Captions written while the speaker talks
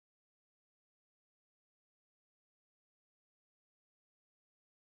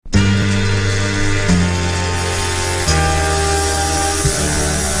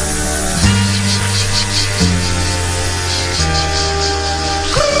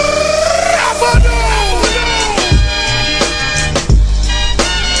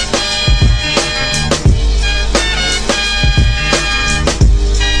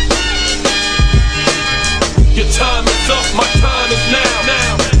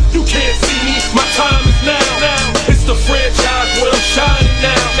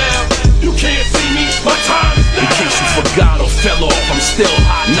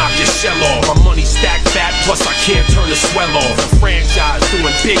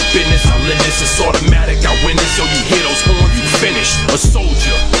big business. I live this, it's automatic, I win this. So you hear those horns, you finished. A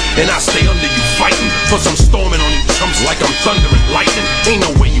soldier, and I stay under you fighting. Plus I'm storming on you chumps like I'm thunder and lightning. Ain't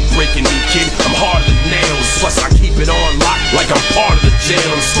no way you breaking me, kid, I'm harder than nails. Plus I keep it on lock like I'm part of the jail.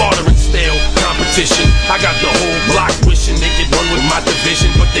 I'm slaughtering stale competition. I got the whole block wishing they could run with my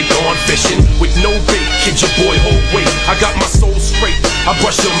division, but they gone fishing with no bait. Kid, your boy hold weight. I got my soul straight, I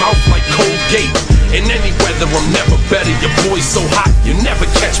brush your mouth like Colgate. In any weather, I'm never better. Your boy's so hot, you never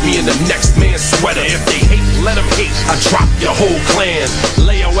catch me in the next man's sweater. If they hate, let them hate. I drop your whole clan.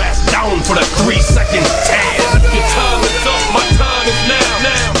 Lay your ass down for the 3-second tan. Your time is up, my time is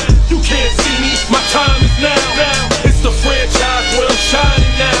now. You can't see me, my time is now. It's the franchise where I'm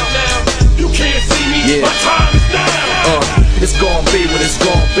shining now. You can't see me, my time is now. It's gon' be what it's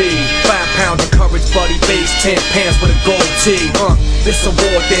gon' be. 5 pounds of courage, buddy base, 10 pants with a gold tee. It's a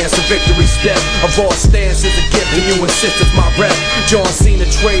war dance, a victory step. A raw stance is a gift, and you insist it's my rep. John Cena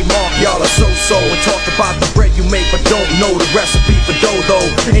trademark, y'all are so-so. And talk about the bread you make, but don't know the recipe for dough.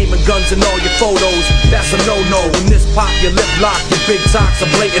 Aiming guns in all your photos, that's a no-no. When this pop, your lip lock, your big talks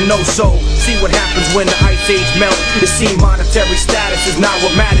are blatant no-so. See what happens when the ice age melt. It seems monetary status is not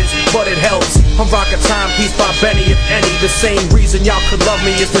what matters, but it helps. I'm rocking timepiece by Benny, if any. The same reason y'all could love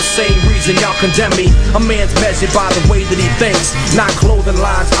me is the same reason y'all condemn me. A man's measured by the way that he thinks, not clothing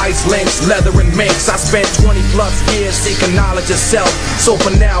lines, ice links, leather and minks. I spent 20+ years seeking knowledge of self. So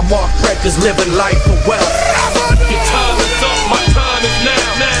for now, Mark Rector's living life for wealth. Your time is up, my time is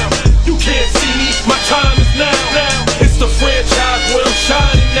now. You can't see me, my time is now. It's the franchise where I'm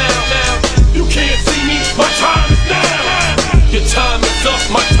shining now. You can't see me, my time is now. Your time is up,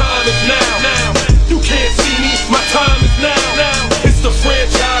 my time is now. You can't see me, my time is now. It's the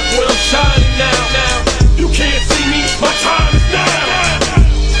franchise where I'm shining now. You can't see me, my time is now.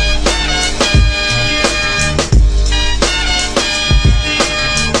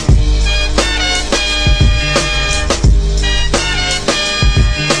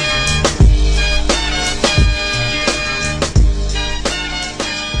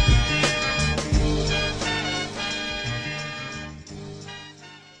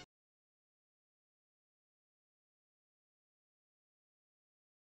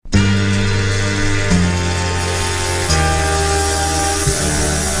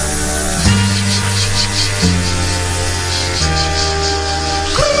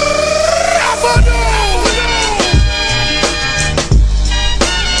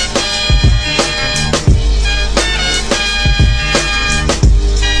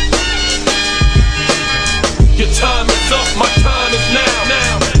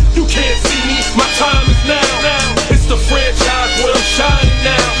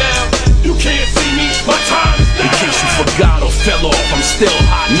 Fell off, I'm still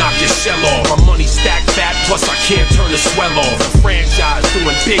hot, knock your shell off. My money stacked fat, plus I can't turn the swell off. A franchise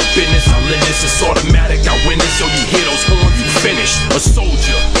doing big business, I live this, it's automatic, I win this. So you hear those horns, you finished. A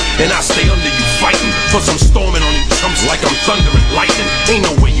soldier, and I stay under you fighting. Plus I'm storming on you chumps like I'm thunder and lightning. Ain't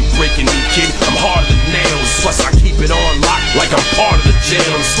no way you breaking me, kid, I'm harder than nails. Plus I keep it on lock like I'm part of the jail.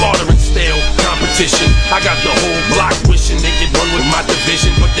 I'm slaughtering stale competition. I got the whole block wishing they could run with my division,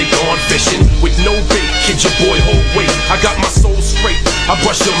 but they gone fishing with no bait. Kid, your boy hold weight. I got my soul straight, I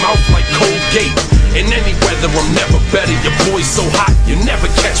brush your mouth like Colgate. In any weather, I'm never better. Your boy's so hot, you never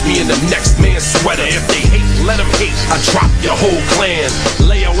catch me in the next man's sweater. If they hate, let them hate. I drop your whole clan.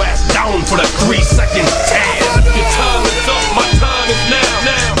 Lay your ass down for the 3-second tan. Your time is up, my time is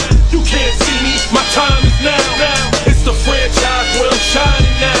now. You can't see me, my time is now. It's the franchise where I'm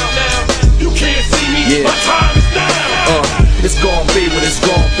shining now. You can't see me, my time is now. It's gon' be what it's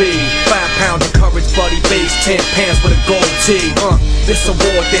gon' be. 5 pounds of courage, buddy base, 10 pants with a gold tee. It's a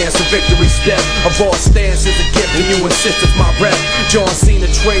war dance, a victory step. A raw stance is a gift, and you insist it's my rep. John Cena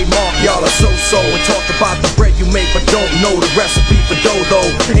trademark, y'all are so-so. And talk about the bread you make, but don't know the recipe for dough.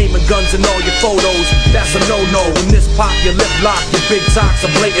 Aiming guns in all your photos, that's a no-no. When this pop, your lip lock, your big talks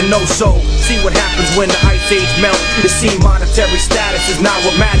are blatant no-so. See what happens when the ice age melt. It seems monetary status is not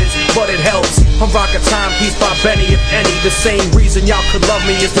what matters, but it helps. I'm rocking timepiece by Benny, if any. The same reason y'all could love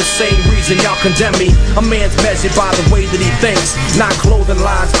me is the same reason y'all condemn me. A man's measured by the way that he thinks, not clothing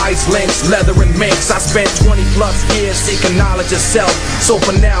lines, ice links, leather and minks. I spent 20+ years seeking knowledge of self. So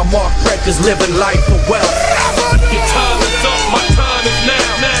for now, Mark Rector's living life for wealth. Your time is up, my time is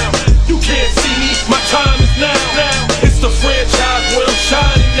now. You can't see me, my time